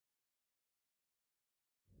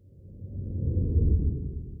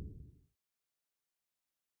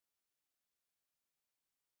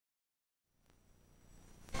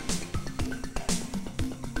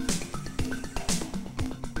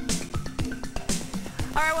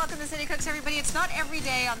All right, welcome to City Cooks, everybody. It's not every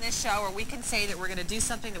day on this show where we can say that we're going to do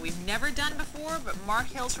something that we've never done before, but Mark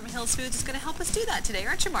Hills from Hills Foods is going to help us do that today,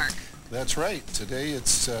 aren't you, Mark? That's right. Today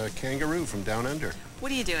it's Kangaroo from Down Under.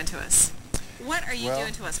 What are you doing to us? What are you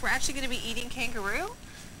doing to us? We're actually going to be eating kangaroo?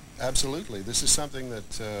 Absolutely. This is something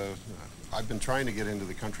that I've been trying to get into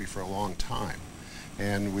the country for a long time.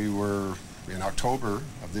 And we were, in October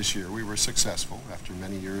of this year, we were successful. After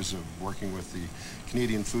many years of working with the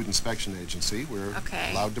Canadian Food Inspection Agency, we're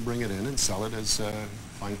allowed to bring it in and sell it as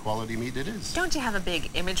fine quality meat it is. Don't you have a big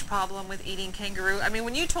image problem with eating kangaroo? I mean,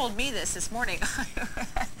 when you told me this morning,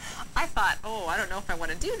 I thought, oh, I don't know if I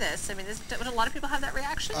want to do this. I mean, would a lot of people have that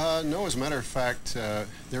reaction? No, as a matter of fact,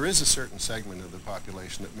 there is a certain segment of the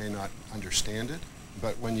population that may not understand it.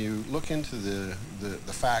 But when you look into the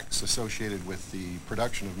facts associated with the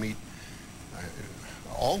production of meat,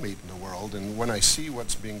 all meat in the world, and when I see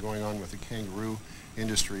what's been going on with the kangaroo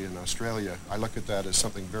industry in Australia, I look at that as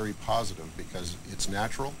something very positive because it's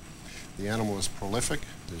natural, the animal is prolific,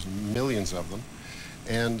 there's millions of them,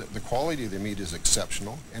 and the quality of the meat is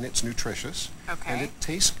exceptional, and it's nutritious, and it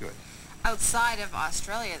tastes good. Outside of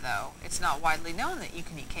Australia, though, it's not widely known that you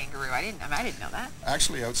can eat kangaroo. I didn't know that.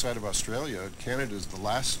 Actually, outside of Australia, Canada is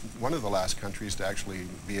one of the last countries to actually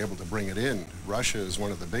be able to bring it in. Russia is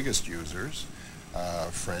one of the biggest users.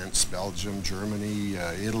 France, Belgium, Germany,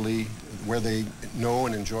 Italy, where they know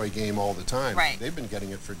and enjoy game all the time. Right. They've been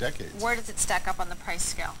getting it for decades. Where does it stack up on the price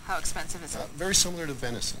scale? How expensive is it? Very similar to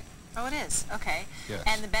venison. Oh, it is? Okay. Yes.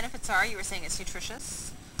 And the benefits are, you were saying it's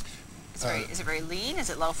nutritious? Is it very lean?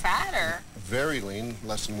 Is it low fat? Or? Very lean,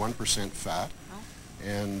 less than 1% fat. Oh.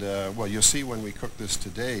 And, well, you'll see when we cook this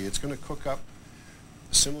today, it's going to cook up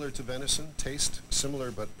similar to venison, taste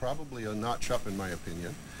similar, but probably a notch up in my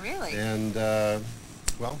opinion. Really? And,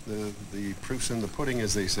 well, the proof's in the pudding,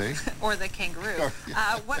 as they say. Or the kangaroo.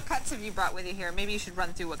 What cuts have you brought with you here? Maybe you should run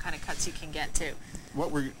through what kind of cuts you can get, too.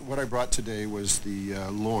 What I brought today was the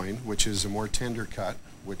loin, which is a more tender cut,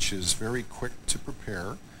 which is very quick to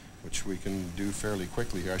prepare, which we can do fairly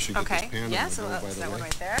quickly here. I should get this pan on the go, by the way. That one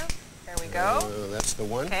right there. There we go. That's the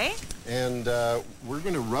one. Okay. And we're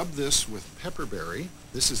going to rub this with pepperberry.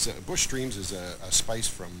 This is bush streams is a spice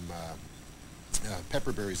from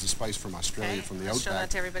pepperberry is a spice from Australia, from the outback. Show that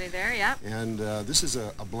to everybody there. Yeah. And this is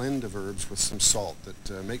a blend of herbs with some salt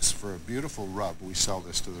that makes for a beautiful rub. We sell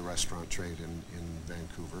this to the restaurant trade in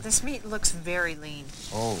Vancouver. This meat looks very lean.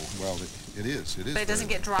 Oh well, it is. It is. But it doesn't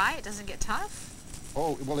get dry. It doesn't get tough.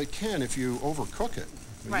 Oh well, it can if you overcook it.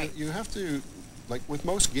 Right. You have to. Like with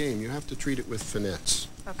most game, you have to treat it with finesse.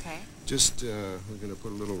 Okay. Just, we're going to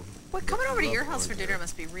put a little... Well, coming over to your house for dinner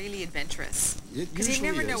must be really adventurous. Because you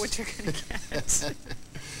never know what you're going to get.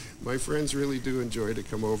 My friends really do enjoy to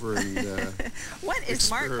come over and What is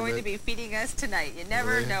Mark going to be feeding us tonight? You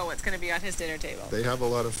never know what's going to be on his dinner table. They have a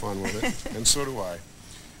lot of fun with it, and so do I.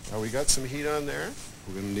 We got some heat on there.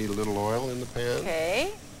 We're going to need a little oil in the pan.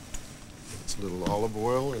 Okay. A little olive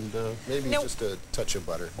oil and maybe just a touch of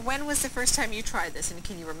butter. When was the first time you tried this, and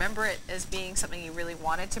can you remember it as being something you really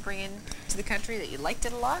wanted to bring in to the country, that you liked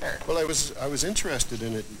it a lot? Or? Well, I was interested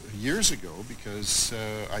in it years ago because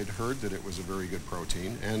I'd heard that it was a very good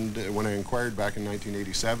protein, and when I inquired back in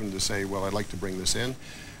 1987 to say, well, I'd like to bring this in,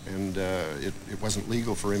 and it wasn't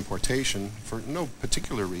legal for importation for no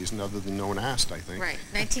particular reason other than no one asked, I think. Right.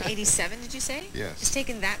 1987, did you say? Yes. It's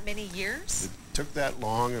taken that many years? It took that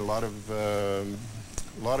long, a lot of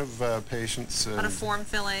patience. A lot of form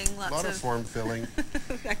filling. A lot of form filling.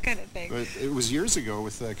 That kind of thing. But it was years ago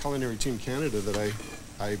with Culinary Team Canada that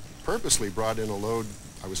I purposely brought in a load.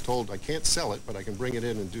 I was told I can't sell it, but I can bring it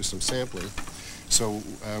in and do some sampling. So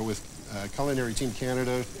with Culinary Team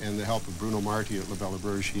Canada and the help of Bruno Marti at La Belle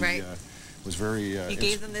Auberge, he was very... you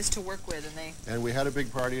gave them this to work with, and they... And we had a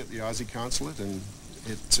big party at the Aussie Consulate, and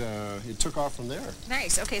it took off from there.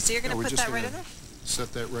 Nice. Okay, so you're going to put that right in there?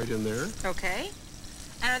 Set that right in there. Okay.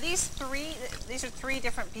 And are these are three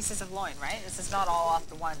different pieces of loin, right? This is not all off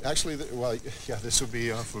the one. Actually, well, yeah, this will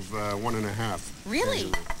be off of 1.5. Really?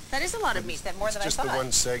 Kangaroo. That is a lot of meat, more than I thought. It's just the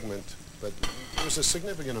one segment, but there's a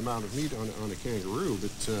significant amount of meat on a kangaroo,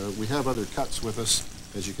 but we have other cuts with us,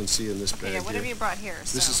 as you can see in this bag. Yeah, what have you brought here?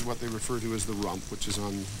 This is what they refer to as the rump, which is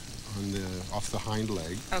off the hind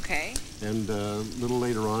leg. Okay. And a little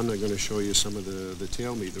later on, I'm going to show you some of the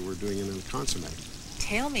tail meat that we're doing in a consomme.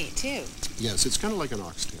 Tail meat, too? Yes, it's kind of like an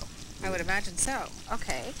oxtail. I would imagine so.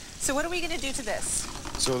 Okay. So what are we going to do to this?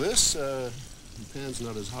 So this, the pan's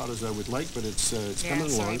not as hot as I would like, but it's coming along.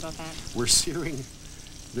 Sorry about that. We're searing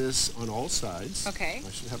this on all sides. Okay. I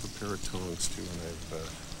should have a pair of tongs, too, and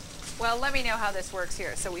I've... Well, let me know how this works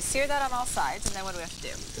here. So we sear that on all sides, and then what do we have to do?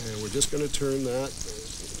 And we're just going to turn that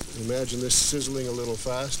imagine this sizzling a little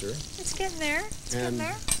faster. It's getting there. It's getting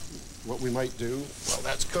there. What we might do while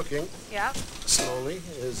that's cooking Yep. slowly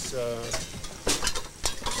is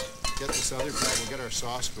get this other part. We'll get our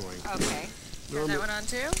sauce going. Okay. Turn that one on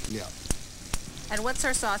too? Yeah. And what's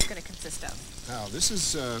our sauce going to consist of? Now, this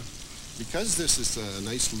is, because this is a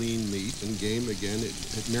nice lean meat and game, again,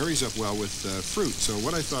 it marries up well with fruit. So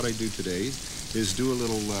what I thought I'd do today is do a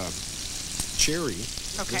little cherry.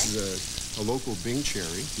 Okay. This is a local Bing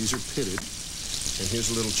cherry. These are pitted. And here's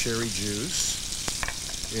a little cherry juice.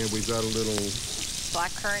 And we've got a little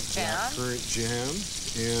Blackcurrant jam. Blackcurrant jam.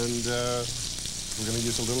 And we're going to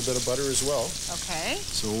use a little bit of butter as well. Okay.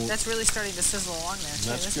 So that's really starting to sizzle along there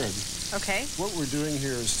too, that's isn't good. it? Okay. What we're doing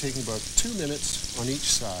here is taking about 2 minutes on each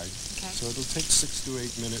side. Okay. So it'll take 6 to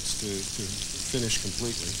 8 minutes to finish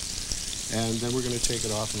completely. And then we're going to take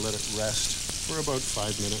it off and let it rest for about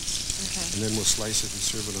 5 minutes. Okay. And then we'll slice it and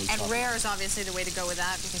serve it on top. And rare is obviously the way to go with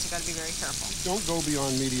that because you've got to be very careful. Don't go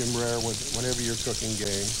beyond medium rare whenever you're cooking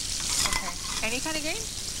game. Okay. Any kind of game?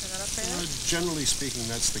 Is that up there? Generally speaking,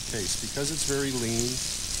 that's the case because it's very lean.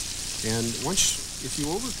 And if you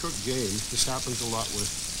overcook game, this happens a lot with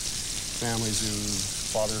families who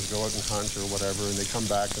fathers go out and hunt or whatever, and they come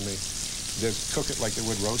back and they cook it like they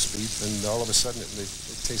would roast beef, and all of a sudden it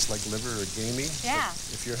tastes like liver or gamey. Yeah.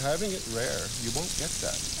 But if you're having it rare, you won't get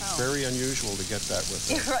that. Oh. It's very unusual to get that with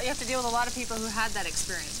it. You have to deal with a lot of people who had that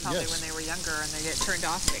experience probably Yes. when they were younger and they get turned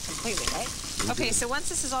off of it completely, right? Okay, so once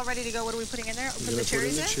this is all ready to go, what are we putting in there? We're going to put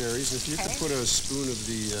in the cherries. If you could Okay. put a spoon of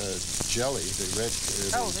the jelly, the red,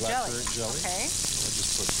 the blackcurrant jelly. Okay. I'll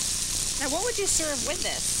just put. Now, what would you serve with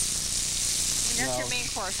this? I mean, that's your main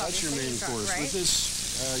course, That's your obviously. main course. Right? With this,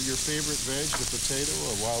 your favorite veg, the potato,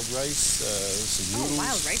 or wild rice, some Oh, noodles.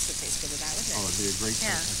 wild rice would taste good with that, wouldn't it? Oh, it'd be a great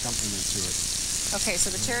accompaniment to it. Okay, so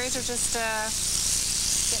the cherries are just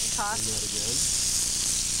getting tossed. And that again.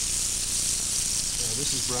 Now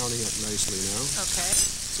this is browning up nicely now. Okay.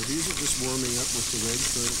 So these are just warming up with the red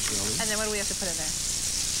currant jelly. And then what do we have to put in there?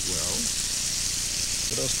 Well,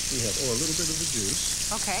 what else do we have? Oh, a little bit of the juice.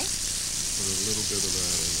 Okay. Put a little bit of that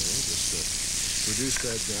in there. Just reduce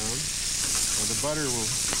that down. Now the butter will...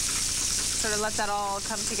 Sort of let that all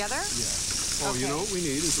come together? Yeah. Oh, Okay. you know what we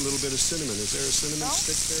need is a little bit of cinnamon. Is there a cinnamon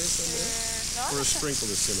stick there somewhere? No. Or a sprinkle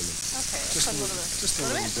of cinnamon? Okay. Just a little, bit. just a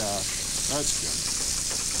little dash. That's good.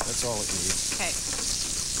 That's all it needs. Okay.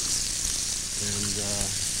 And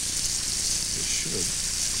it should.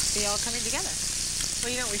 Be all coming together. Well,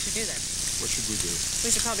 you know what we should do then? What should we do? We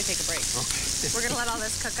should probably take a break. Okay. We're going to let all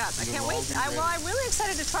this cook up. I can't wait. Well, I'm really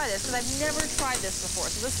excited to try this because I've never tried this before,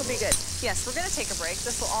 so this will be good. Yes, we're going to take a break.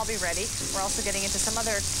 This will all be ready. We're also getting into some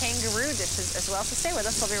other kangaroo dishes as well, so stay with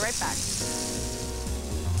us. We'll be right back.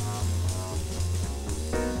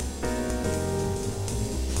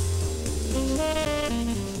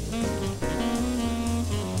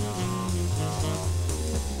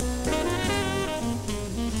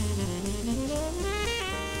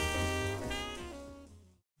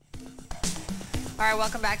 All right,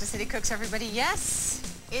 welcome back to City Cooks, everybody. Yes,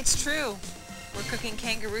 it's true. We're cooking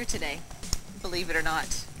kangaroo today, believe it or not.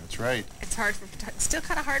 That's right. It's still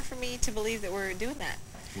kind of hard for me to believe that we're doing that.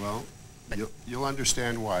 Well, you'll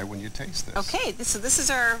understand why when you taste this. Okay, so this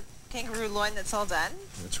is our kangaroo loin that's all done.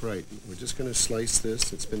 That's right. We're just going to slice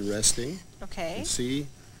this. It's been resting. Okay. And see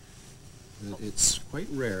that it's quite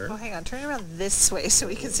rare. Oh, hang on. Turn it around this way so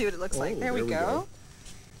we can see what it looks like. There we go.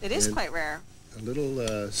 It is quite rare. A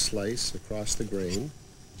little slice across the grain.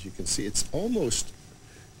 As you can see, it's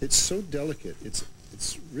so delicate. It's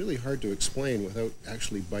really hard to explain without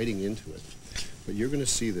actually biting into it. But you're going to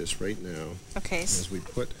see this right now. Okay. As we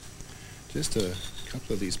put just a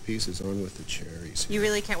couple of these pieces on with the cherries. You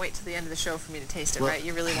really can't wait till the end of the show for me to taste it, right?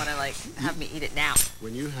 You really want to have me eat it now.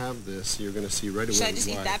 When you have this, you're going to see right away. Should I just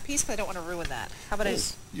eat that piece? Because I don't want to ruin that. How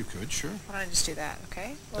about you could, sure. Why don't I just do that?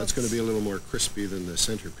 Okay. Well, that's going to be a little more crispy than the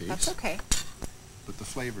centerpiece. That's okay. But the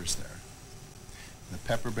flavor's there. The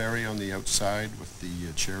pepperberry on the outside with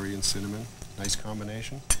the cherry and cinnamon. Nice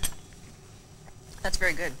combination. That's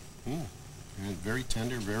very good. And very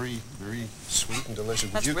tender, very, very sweet and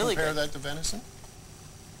delicious. That's Would you really compare good. that to venison?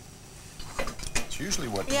 It's usually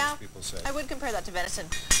what most people say. I would compare that to venison.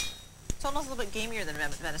 It's almost a little bit gamier than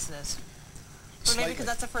venison is. Or Slightly. maybe because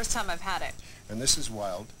that's the first time I've had it. And this is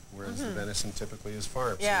wild, whereas the venison typically is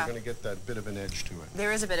farmed. So Yeah. you're going to get that bit of an edge to it.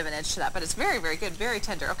 There is a bit of an edge to that, but it's very, very good, very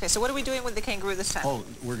tender. Okay, so what are we doing with the kangaroo this time? Oh,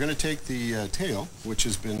 we're going to take the tail, which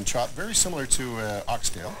has been chopped very similar to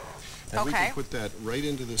oxtail. And we Okay. can put that right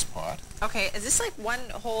into this pot. Okay, is this like one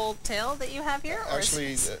whole tail that you have here? Or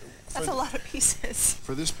Actually, that's a lot of pieces.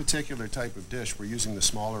 for this particular type of dish, we're using the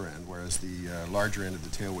smaller end, whereas the larger end of the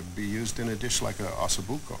tail would be used in a dish like a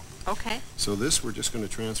ossobuco. Okay. So this we're just going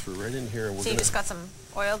to transfer right in here. And we're So you just got some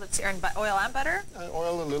oil that's here, and oil and butter?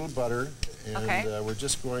 oil, a little butter, and Okay. we're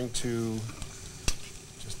just going to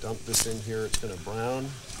just dump this in here. It's going to brown.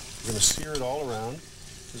 We're going to sear it all around.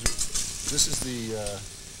 This is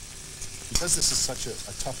because this is such a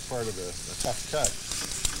tough part of a tough cut,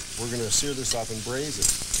 we're going to sear this up and braise it.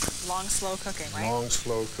 Long, slow cooking, right? Long,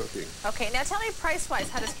 slow cooking. Okay, now tell me price-wise,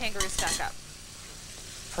 how does Kangaroo stack up?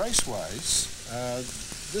 Price-wise,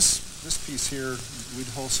 this piece here, we'd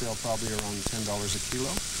wholesale probably around $10 a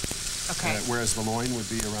kilo. Okay. Whereas the loin would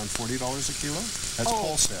be around $40 a kilo. That's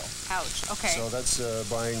wholesale. Ouch, okay. So that's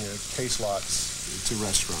buying case lots to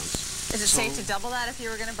restaurants. Is it safe to double that if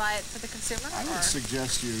you were going to buy it for the consumer? I would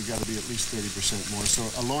suggest you got to be at least 30% more. So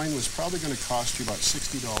a loin was probably going to cost you about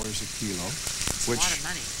 $60 a kilo. That's a lot of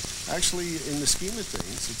money. Actually, in the scheme of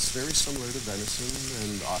things, it's very similar to venison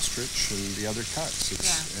and ostrich and the other cuts.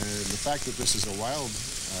 And the fact that this is a wild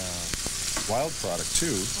product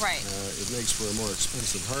too, right? It makes for a more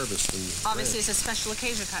expensive harvest than obviously it's a special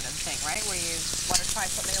occasion kind of thing, right? Where you want to try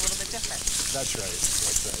something a little bit different. That's right.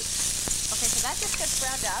 That's right. Okay, so that just gets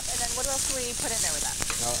browned up, and then what else do we put in there with that?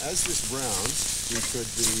 Now, as this browns, we could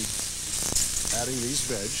be adding these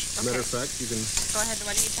veg. Okay. Matter of fact, you can... Go ahead,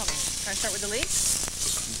 why don't you tell me? Can I start with the leeks?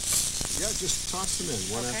 Yeah, just toss them in,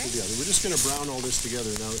 one after the other. We're just going to brown all this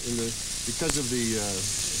together. Now, because of the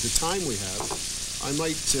time we have, I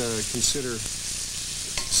might consider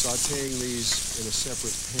sautéing these in a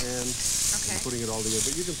separate pan and putting it all together.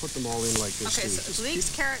 But you can put them all in like this. Okay, so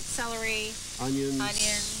leeks, carrots, celery, onions.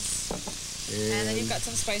 And then you've got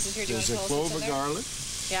some spices here. Do you want to tell us what's in there? There's a clove of garlic.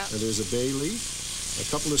 Yeah. And there's a bay leaf, a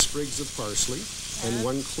couple of sprigs of parsley, and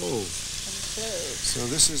one clove. So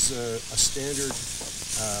this is a standard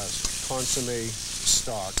consommé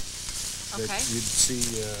stock that you'd see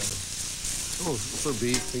for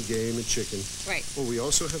beef and game and chicken. Right. Well, we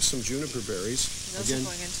also have some juniper berries. Those are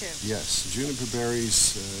going in too. Yes, juniper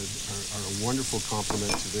berries are a wonderful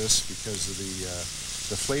complement to this because of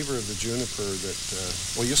the flavor of the juniper that,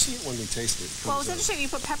 well, you'll see it when we taste it. Well, it's interesting.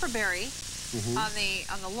 You put pepperberry on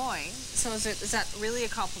the loin. So is that really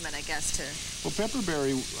a compliment, I guess, to... Well,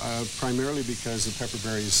 pepperberry, primarily because the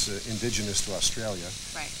pepperberry is indigenous to Australia.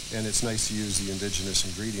 Right. And it's nice to use the indigenous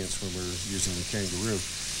ingredients when we're using the Kangaroo.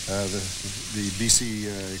 The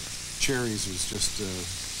BC cherries is just...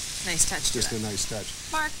 nice touch. Just a nice touch.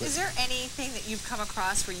 Mark, is there anything that you've come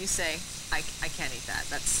across where you say, I can't eat that.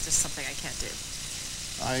 That's just something I can't do?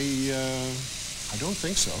 I don't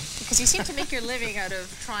think so. Because you seem to make your living out of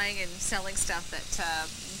trying and selling stuff that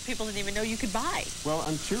people didn't even know you could buy. Well,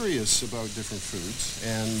 I'm curious about different foods,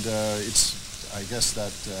 and it's, I guess,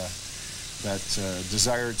 that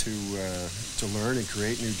desire to learn and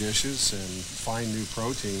create new dishes and find new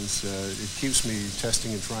proteins. It keeps me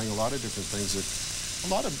testing and trying a lot of different things that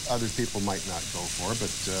a lot of other people might not go for,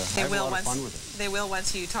 but I have a lot of fun with it. They will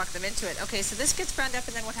once you talk them into it. Okay, so this gets browned up,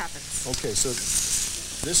 and then what happens? Okay, so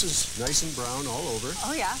this is nice and brown all over.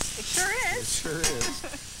 Oh, yeah, it sure is. It sure is.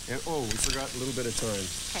 And, we forgot a little bit of thyme.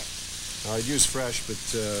 Okay. I'd use fresh, but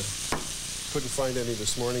couldn't find any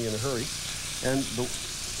this morning in a hurry. And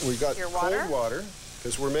we got cold water,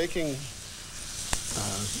 because we're making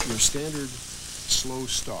your standard slow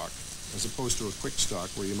stock, as opposed to a quick stock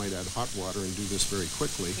where you might add hot water and do this very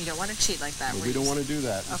quickly. You don't want to cheat like that. We don't want to do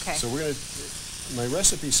that. Okay. So we're going to, my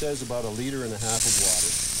recipe says about 1.5 liters of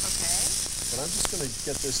water. Okay. But I'm just going to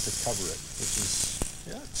get this to cover it, which is,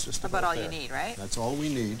 it's just about all there. you need, right? That's all we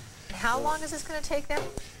need. And how long is this going to take then?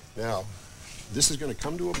 Now, this is going to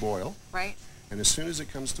come to a boil. Right. And as soon as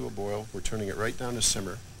it comes to a boil, we're turning it right down to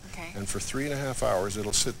simmer. Okay. And for 3.5 hours,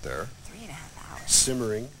 it'll sit there. 3.5 hours.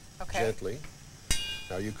 Simmering gently.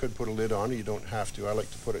 Now, you could put a lid on. You don't have to. I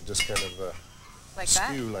like to put it just kind of like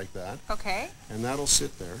spew like that. Okay. And that'll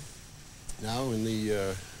sit there. Now, in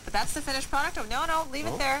the... But that's the finished product? Oh, no, leave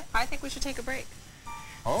it there. I think we should take a break.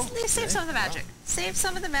 Oh, Save some of the magic. Save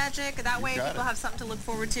some of the magic. That way people have something to look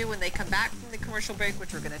forward to when they come back from the commercial break,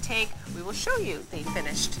 which we're going to take. We will show you the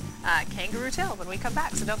finished kangaroo tail when we come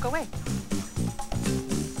back, so don't go away.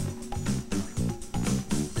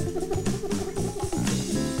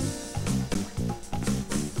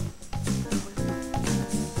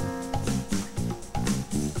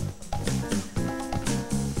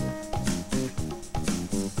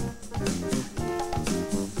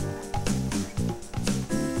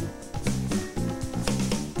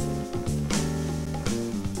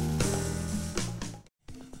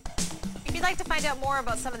 find out more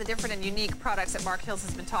about some of the different and unique products that Mark Hills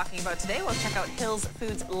has been talking about today, we'll check out Hills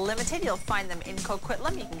Foods Limited. You'll find them in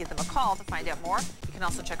Coquitlam. You can give them a call to find out more. You can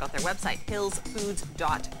also check out their website,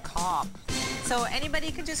 hillsfoods.com. So anybody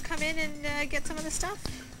can just come in and get some of the stuff?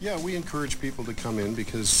 Yeah, we encourage people to come in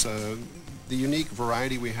because the unique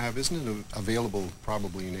variety we have isn't available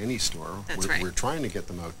probably in any store. That's right. We're trying to get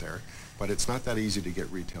them out there, but it's not that easy to get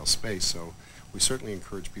retail space, so we certainly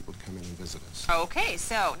encourage people to come in and visit us. Okay,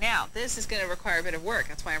 so now this is going to require a bit of work.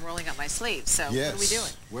 That's why I'm rolling up my sleeves. So yes. What are we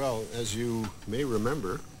doing? Well, as you may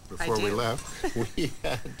remember, before we left, we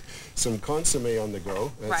had some consomme on the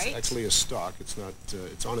go. That's actually a stock. It's not.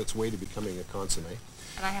 It's on its way to becoming a consomme.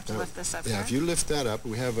 And I have to lift this up here? Yeah, if you lift that up,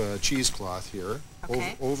 we have a cheesecloth here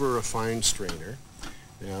over a fine strainer.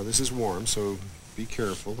 Now, this is warm, so be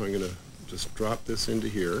careful. I'm going to just drop this into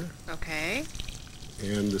here. Okay.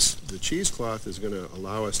 And the cheesecloth is going to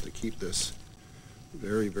allow us to keep this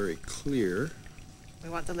very, very clear. We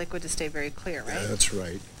want the liquid to stay very clear, right? That's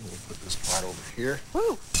right. We'll put this pot over here.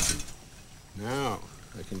 Woo! Now,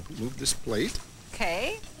 I can move this plate.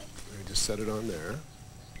 Okay. I just set it on there.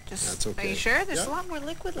 That's okay. Are you sure? There's a lot more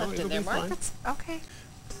liquid left in there, Mark. Okay.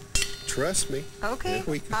 Trust me. Okay.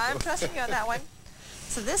 I'm trusting you on that one.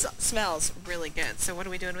 So this smells really good. So what are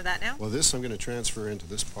we doing with that now? Well, this I'm going to transfer into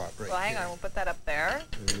this pot right here. Well, hang on. We'll put that up there.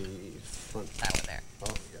 In the front. That one there.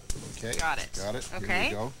 Oh, yeah. Okay. Got it. Got it. Okay.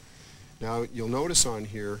 Here we go. Now, you'll notice on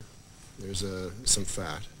here there's some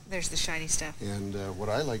fat. There's the shiny stuff. And what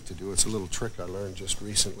I like to do, it's a little trick I learned just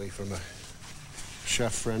recently from a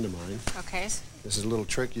chef friend of mine. Okay. This is a little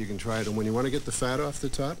trick you can try it. And when you want to get the fat off the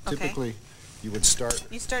top, typically you would start...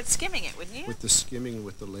 You start skimming it, wouldn't you? With the skimming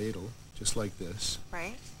with the ladle, just like this.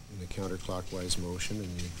 Right. In a counterclockwise motion, and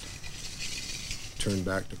you turn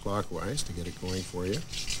back to clockwise to get it going for you,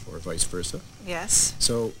 or vice versa. Yes.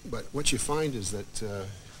 So, but what you find is that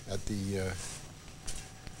at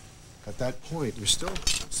that point, there's still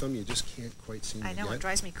some you just can't quite seem to get. I know, it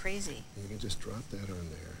drives me crazy. You can just drop that on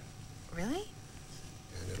there. Really?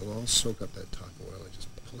 And it'll all soak up that top oil and just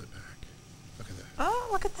pull it back. Look at that. Oh,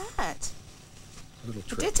 look at that. Little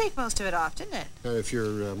trick. It did take most of it off, didn't it? Now, if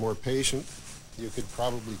you're more patient, you could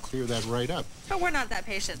probably clear that right up. But we're not that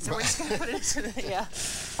patient, so we're just going to put it into the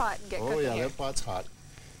pot and get cooking. Oh, yeah, here. that pot's hot.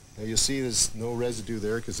 Now, you'll see there's no residue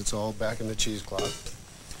there because it's all back in the cheesecloth.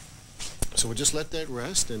 So we'll just let that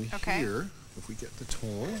rest, and here, if we get the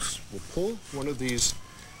tongs, we'll pull one of these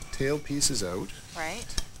tail pieces out. Right.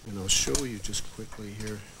 And I'll show you just quickly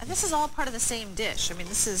here. And this is all part of the same dish. I mean,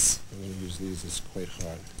 this is... I'm going to use these. It's quite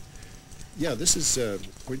hot. Yeah, this is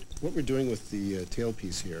what we're doing with the tail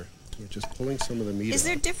piece here. We're just pulling some of the meat Is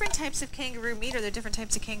there out. different types of kangaroo meat? Are there different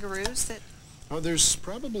types of kangaroos that... Oh, there's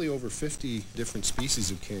probably over 50 different species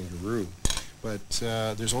of kangaroo, but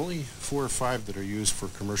there's only 4 or 5 that are used for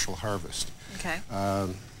commercial harvest. Okay.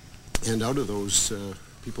 And out of those,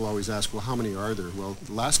 people always ask, well, how many are there? Well,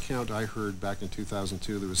 the last count I heard back in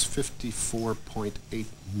 2002, there was 54.8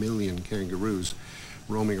 million kangaroos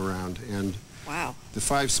roaming around, and wow. The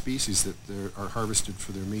 5 species that are harvested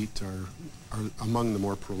for their meat are among the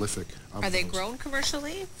more prolific of Are they those. grown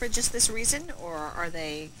commercially for just this reason, or are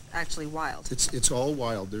they actually wild? It's all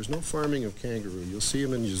wild. There's no farming of kangaroo. You'll see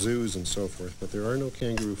them in zoos and so forth, but there are no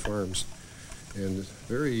kangaroo farms, and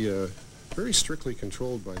very strictly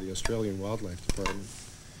controlled by the Australian Wildlife Department.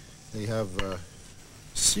 They have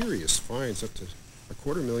serious fines, up to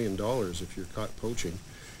 $250,000 if you're caught poaching,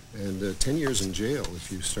 and 10 years in jail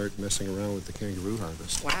if you start messing around with the kangaroo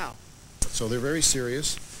harvest. Wow. So they're very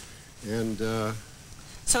serious, and...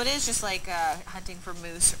 so it is just like hunting for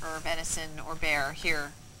moose or venison or bear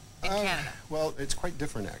here in Canada? Well, it's quite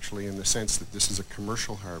different actually in the sense that this is a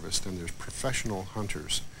commercial harvest, and there's professional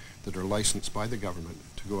hunters that are licensed by the government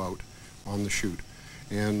to go out on the shoot.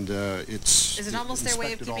 And it's... Is it almost their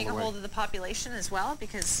way of keeping a hold of the population as well?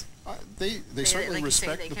 Because... They certainly like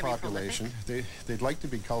respect the population. They'd like to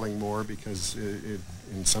be culling more because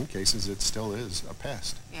in some cases it still is a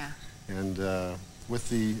pest. Yeah. And with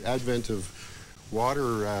the advent of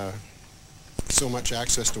water, so much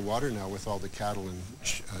access to water now with all the cattle and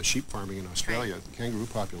sheep farming in Australia, the kangaroo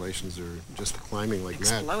populations are just climbing like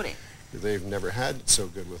mad. Exploding. They've never had it so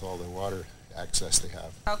good with all the water access they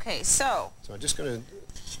have. Okay, so I'm just going to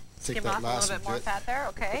take skim that off last a little bit more fat there,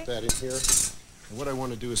 okay. Put that in here. And what I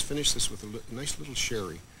want to do is finish this with a nice little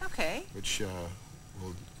sherry. Okay. Which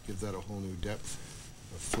will give that a whole new depth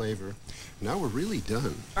of flavor. Now we're really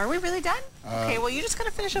done. Are we really done? Okay, well, you just got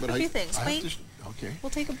to finish up a few things. Wait. Okay. We'll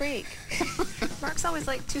take a break. Mark's always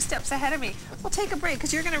like 2 steps ahead of me. We'll take a break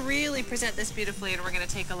because you're going to really present this beautifully, and we're going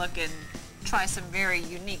to take a look and try some very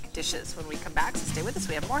unique dishes when we come back. So stay with us.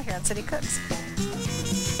 We have more here on City Cooks.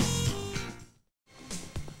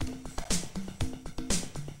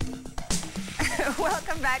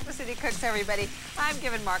 Welcome back to City Cooks, everybody. I'm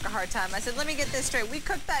giving Mark a hard time. I said, let me get this straight. We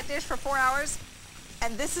cooked that dish for 4 hours,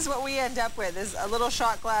 and this is what we end up with, is a little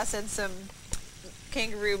shot glass and some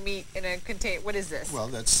kangaroo meat in a container. What is this? Well,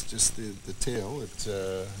 that's just the tail.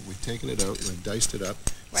 We've taken it out and we've diced it up.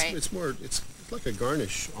 Right. It's like a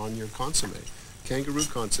garnish on your consomme. Kangaroo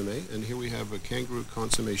consomme, and here we have a kangaroo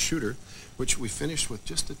consomme shooter, which we finished with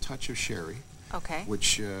just a touch of sherry. Okay.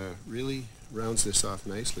 Which really rounds this off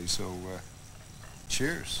nicely. So,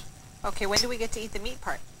 cheers. Okay, when do we get to eat the meat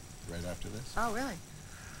part? Right after this. Oh, really?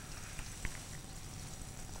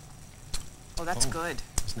 Oh, that's good.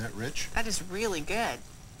 Isn't that rich? That is really good.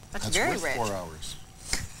 That's very worth rich. 4 hours.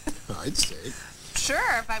 I'd say.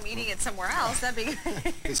 Sure, if I'm eating it somewhere else, that'd be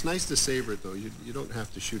good. It's nice to savor it, though. You don't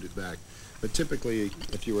have to shoot it back. But typically,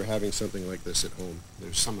 if you were having something like this at home,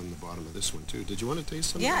 there's some on the bottom of this one, too. Did you want to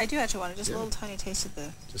taste some? Yeah, I do actually want to. Just Yeah. a little tiny taste of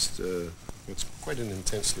the... Just, it's quite an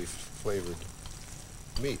intensely flavored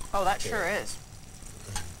meat. Oh, that sure is.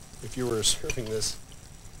 If you were serving this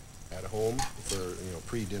at home for,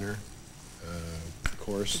 pre-dinner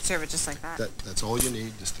course, You'd serve it just like that. that's all you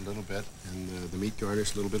need, just a little bit, and the meat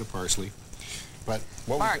garnish, a little bit of parsley. But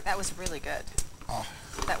what Mark, that was really good. Oh,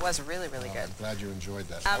 that was really, really good. I'm glad you enjoyed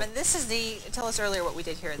that. And this is tell us earlier what we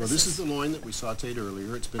did here. Well, this is the loin that we sautéed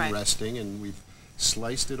earlier. It's been resting, and we've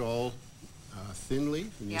sliced it all thinly,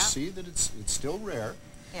 and you see that it's still rare.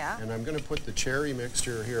 Yeah. And I'm going to put the cherry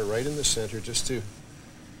mixture here right in the center just to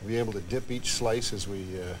be able to dip each slice as we...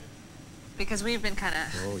 because we've been kind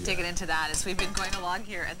of digging into that as we've been going along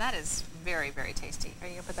here, and that is very, very tasty. Are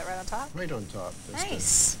you going to put that right on top? Right on top.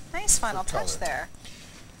 Nice. Nice final touch there.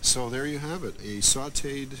 So there you have it, a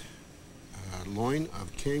sautéed loin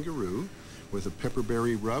of kangaroo with a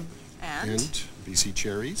pepperberry rub and BC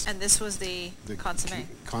cherries. And this was the consomme.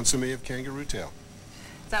 Consomme of kangaroo tail.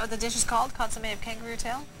 Is that what the dish is called? Consomme of kangaroo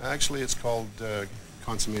tail? Actually, it's called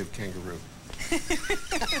consomme of kangaroo.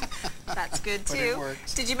 That's good too. But it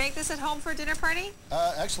works. Did you make this at home for a dinner party?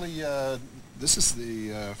 Actually, this is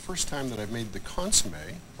the first time that I've made the consomme.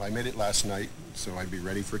 I made it last night, so I'd be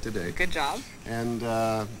ready for today. Good job. And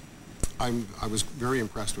I was very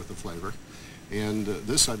impressed with the flavor. And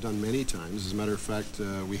this I've done many times. As a matter of fact,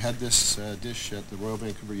 we had this dish at the Royal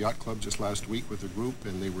Vancouver Yacht Club just last week with a group,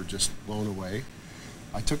 and they were just blown away.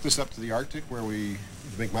 I took this up to the Arctic where the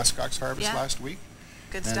big muskox harvest last week.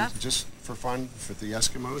 Good stuff. Just for fun for the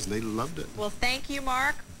Eskimos, and they loved it. Well, thank you,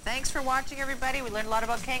 Mark. Thanks for watching, everybody. We learned a lot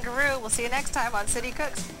about kangaroo. We'll see you next time on City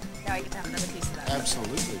Cooks. Now you get to have another piece of that.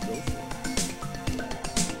 Absolutely. Go for it.